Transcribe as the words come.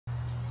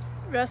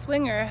Russ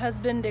Winger,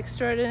 husband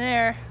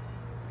extraordinaire,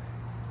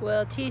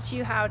 will teach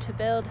you how to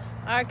build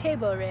our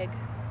cable rig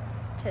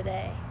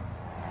today.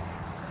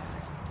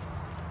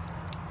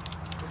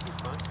 This is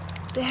fun.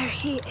 There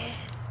he is.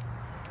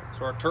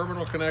 So our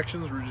terminal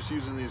connections, we're just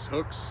using these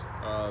hooks,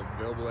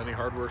 available at any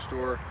hardware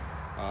store.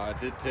 I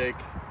did take,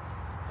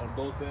 on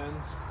both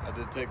ends, I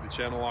did take the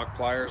channel lock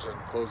pliers and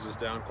close this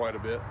down quite a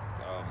bit.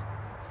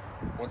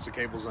 Once the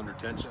cable's under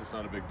tension, it's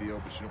not a big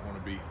deal, but you don't want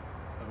to be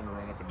having to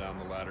run up and down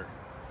the ladder.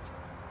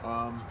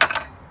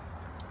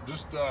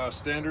 Just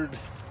standard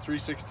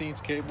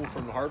 3/16 cable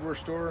from the hardware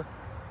store.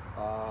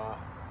 I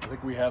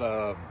think we had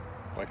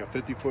like a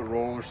 50-foot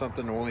roll or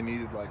something, only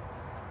needed like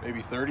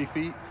maybe 30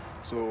 feet.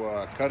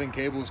 So cutting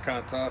cable is kind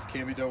of tough,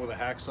 can't be done with a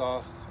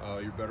hacksaw.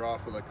 You're better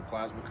off with like a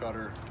plasma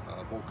cutter.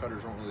 Bolt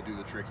cutters don't really do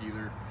the trick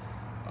either,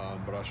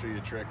 but I'll show you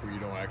a trick where you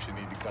don't actually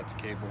need to cut the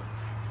cable.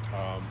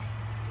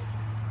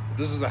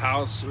 This is the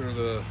house, or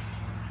the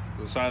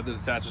side that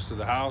attaches to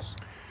the house.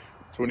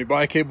 So when you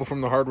buy a cable from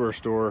the hardware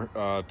store,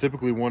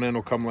 typically one end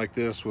will come like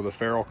this with a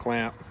ferrule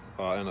clamp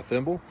and a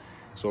thimble.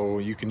 So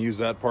you can use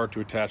that part to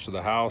attach to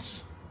the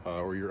house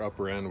or your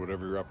upper end,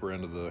 whatever your upper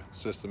end of the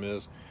system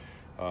is.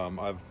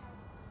 I've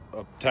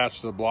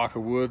attached a block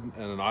of wood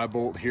and an eye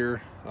bolt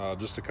here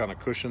just to kind of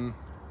cushion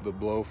the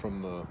blow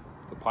from the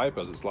pipe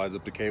as it slides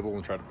up the cable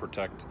and try to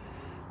protect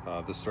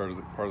this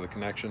part of the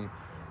connection.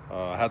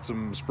 I had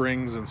some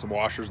springs and some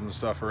washers and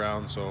stuff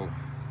around, so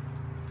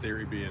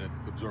theory being it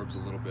absorbs a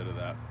little bit of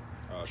that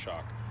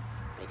shock.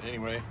 But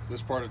anyway,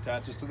 this part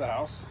attaches to the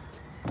house.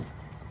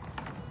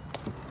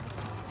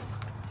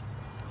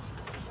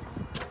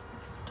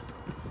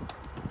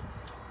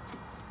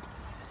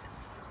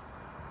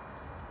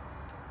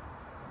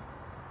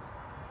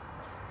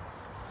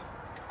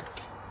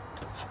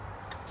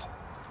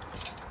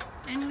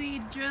 And we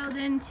drilled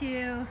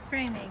into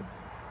framing.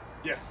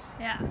 Yes.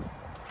 Yeah.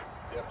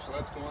 Yep, so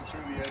that's going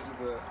through the edge of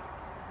the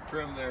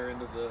trim there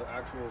into the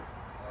actual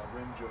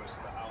rim joist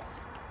of the house.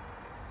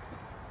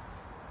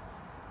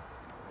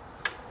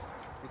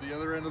 For the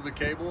other end of the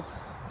cable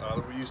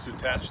that we used to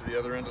attach to the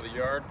other end of the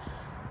yard,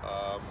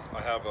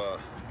 I have a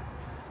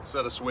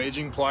set of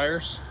swaging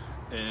pliers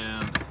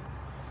and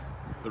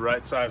the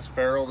right size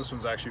ferrule. This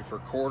one's actually for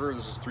quarter,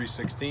 this is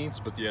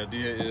 3/16, but the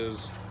idea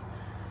is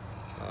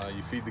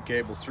you feed the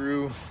cable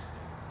through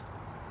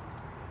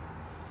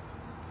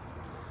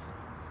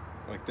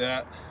like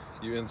that.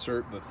 You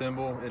insert the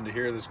thimble into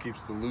here. This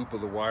keeps the loop of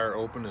the wire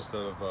open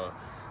instead of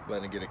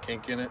letting it get a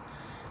kink in it.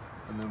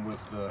 And then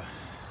with the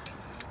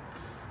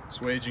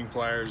swaging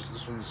pliers,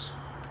 this one's,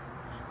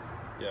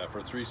 yeah,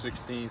 for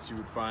 3/16 you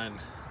would find,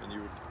 and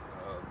you would,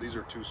 these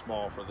are too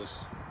small for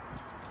this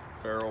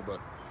ferrule, but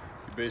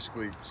you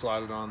basically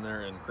slide it on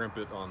there and crimp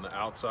it on the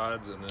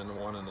outsides and then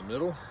one in the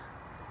middle.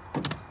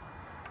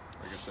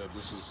 Like I said,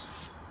 this is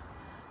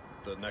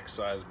the next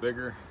size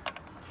bigger,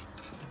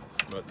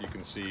 but you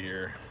can see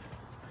here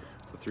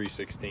the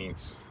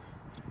 3/16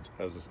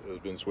 has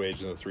been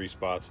swaged in the 3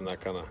 spots, and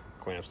that kind of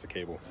clamps the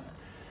cable.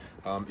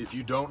 If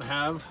you don't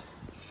have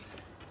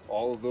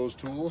all of those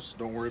tools,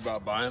 don't worry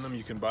about buying them.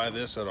 You can buy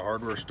this at a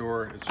hardware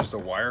store. It's just a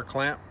wire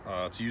clamp.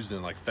 It's used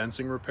in like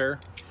fencing repair.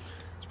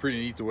 It's pretty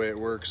neat the way it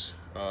works.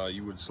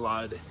 You would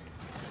slide,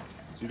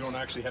 so you don't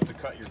actually have to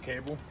cut your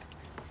cable.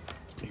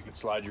 You can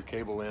slide your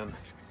cable in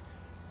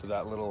to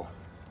that little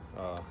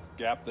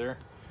gap there,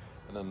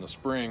 and then the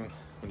spring,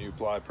 when you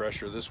apply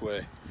pressure this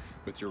way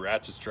with your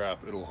ratchet strap,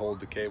 it'll hold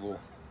the cable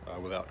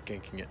without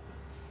kinking it.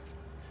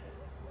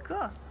 Cool.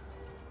 Called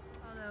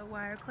a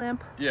wire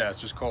clamp? Yeah,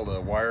 it's just called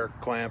a wire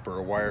clamp or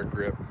a wire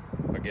grip.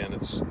 Again,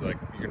 it's like,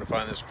 you're gonna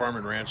find this farm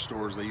and ranch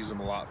stores. They use them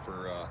a lot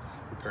for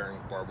repairing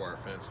barbed wire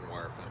fence and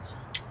wire fence.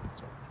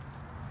 So.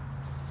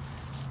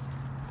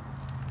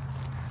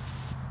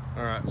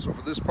 All right, so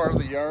for this part of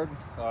the yard,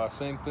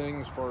 same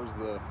thing as far as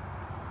the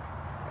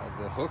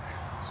hook.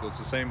 So it's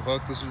the same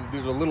hook.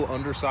 These are a little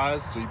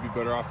undersized, so you'd be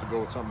better off to go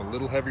with something a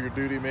little heavier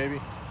duty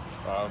maybe.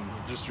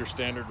 Just your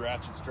standard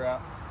ratchet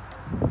strap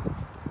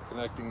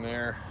connecting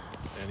there,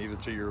 and either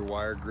to your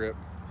wire grip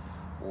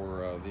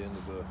or the end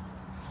of the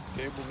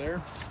cable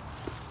there.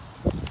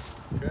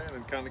 Okay, and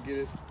then kind of get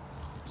it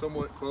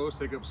somewhat close,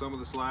 take up some of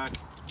the slack,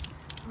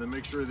 and then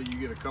make sure that you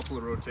get a couple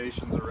of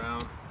rotations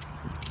around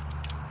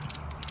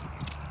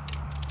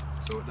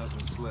so it doesn't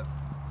slip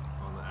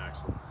on the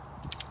axle.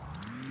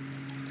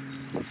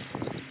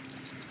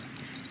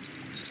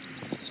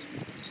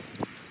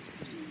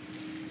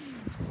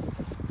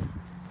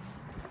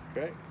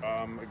 Okay,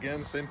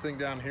 again, same thing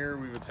down here.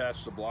 We've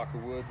attached a block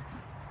of wood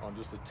on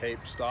just a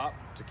tape stop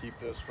to keep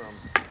this from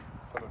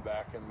coming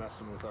back and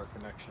messing with our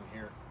connection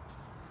here.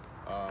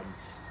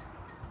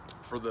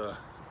 For the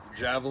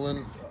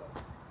Javelin,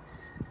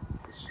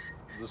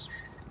 this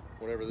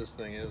whatever this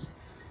thing is.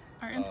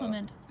 Our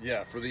implement.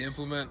 Yeah, for the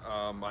implement,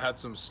 I had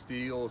some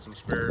steel, some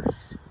spare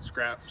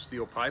scrap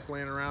steel pipe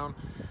laying around.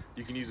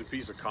 You can use a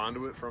piece of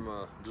conduit from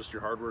just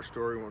your hardware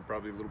store. You want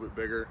probably a little bit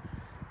bigger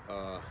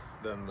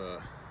than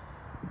the,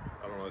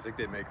 I don't know, I think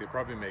they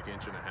probably make 1.5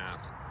 inches.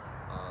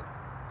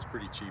 It's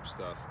pretty cheap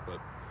stuff,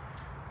 but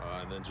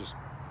and then just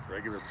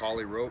regular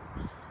poly rope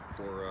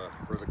for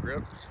the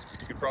grip.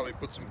 You could probably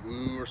put some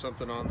glue or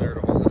something on there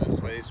to hold it in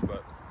place,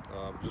 but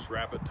just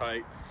wrap it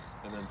tight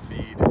and then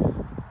feed.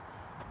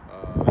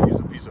 Use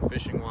a piece of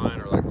fishing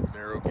line or like a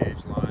narrow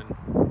gauge line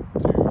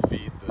to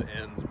feed the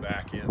ends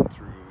back in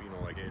through, you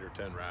know, like 8 or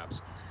 10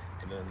 wraps,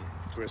 and then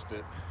twist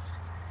it,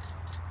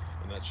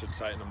 and that should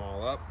tighten them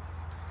all up.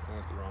 I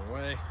went the wrong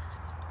way.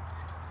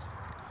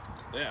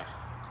 Yeah.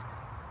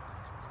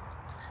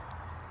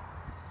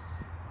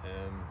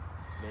 And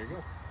there you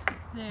go.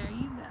 There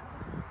you go.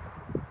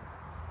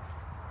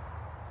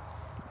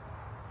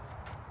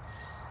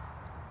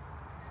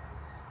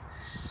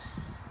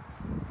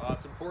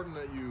 It's important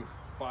that you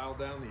file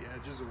down the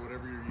edges of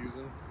whatever you're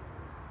using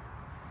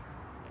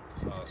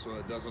so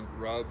it doesn't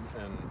rub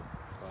and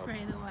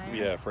Fray the wire.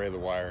 Yeah, fray the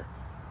wire.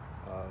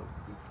 The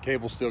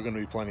cable's still going to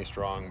be plenty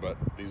strong, but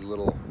these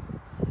little,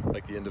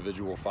 like the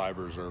individual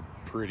fibers, are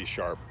pretty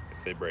sharp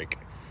if they break.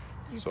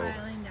 You're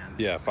filing down.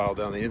 Yeah, file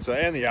down the inside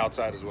and the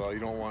outside as well. You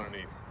don't want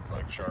any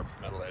like sharp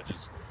metal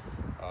edges.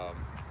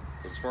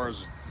 As far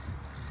as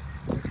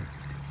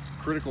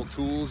critical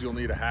tools, you'll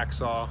need a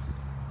hacksaw,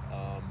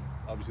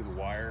 obviously the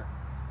wire,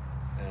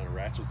 and a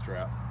ratchet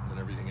strap, and then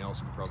everything else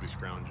you can probably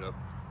scrounge up.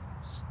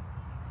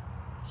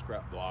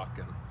 Scrap block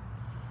and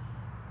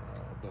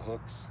the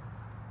hooks,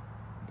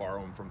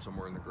 borrow them from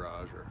somewhere in the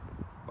garage or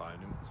buy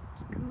new ones.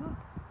 Cool.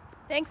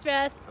 Thanks,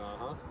 Russ.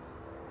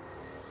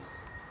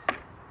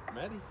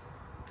 Maddie,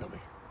 come here.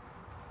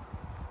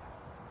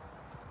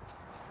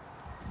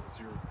 This is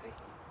your, hey,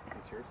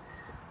 is this yours?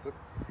 Look.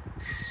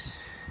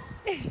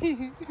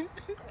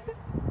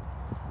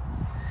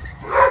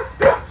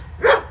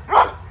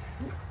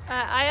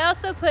 I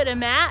also put a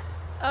mat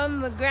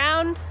on the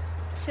ground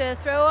to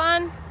throw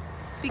on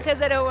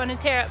because I don't want to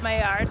tear up my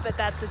yard, but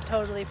that's a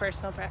totally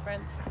personal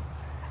preference.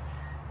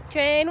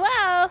 Train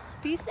well,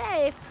 be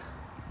safe.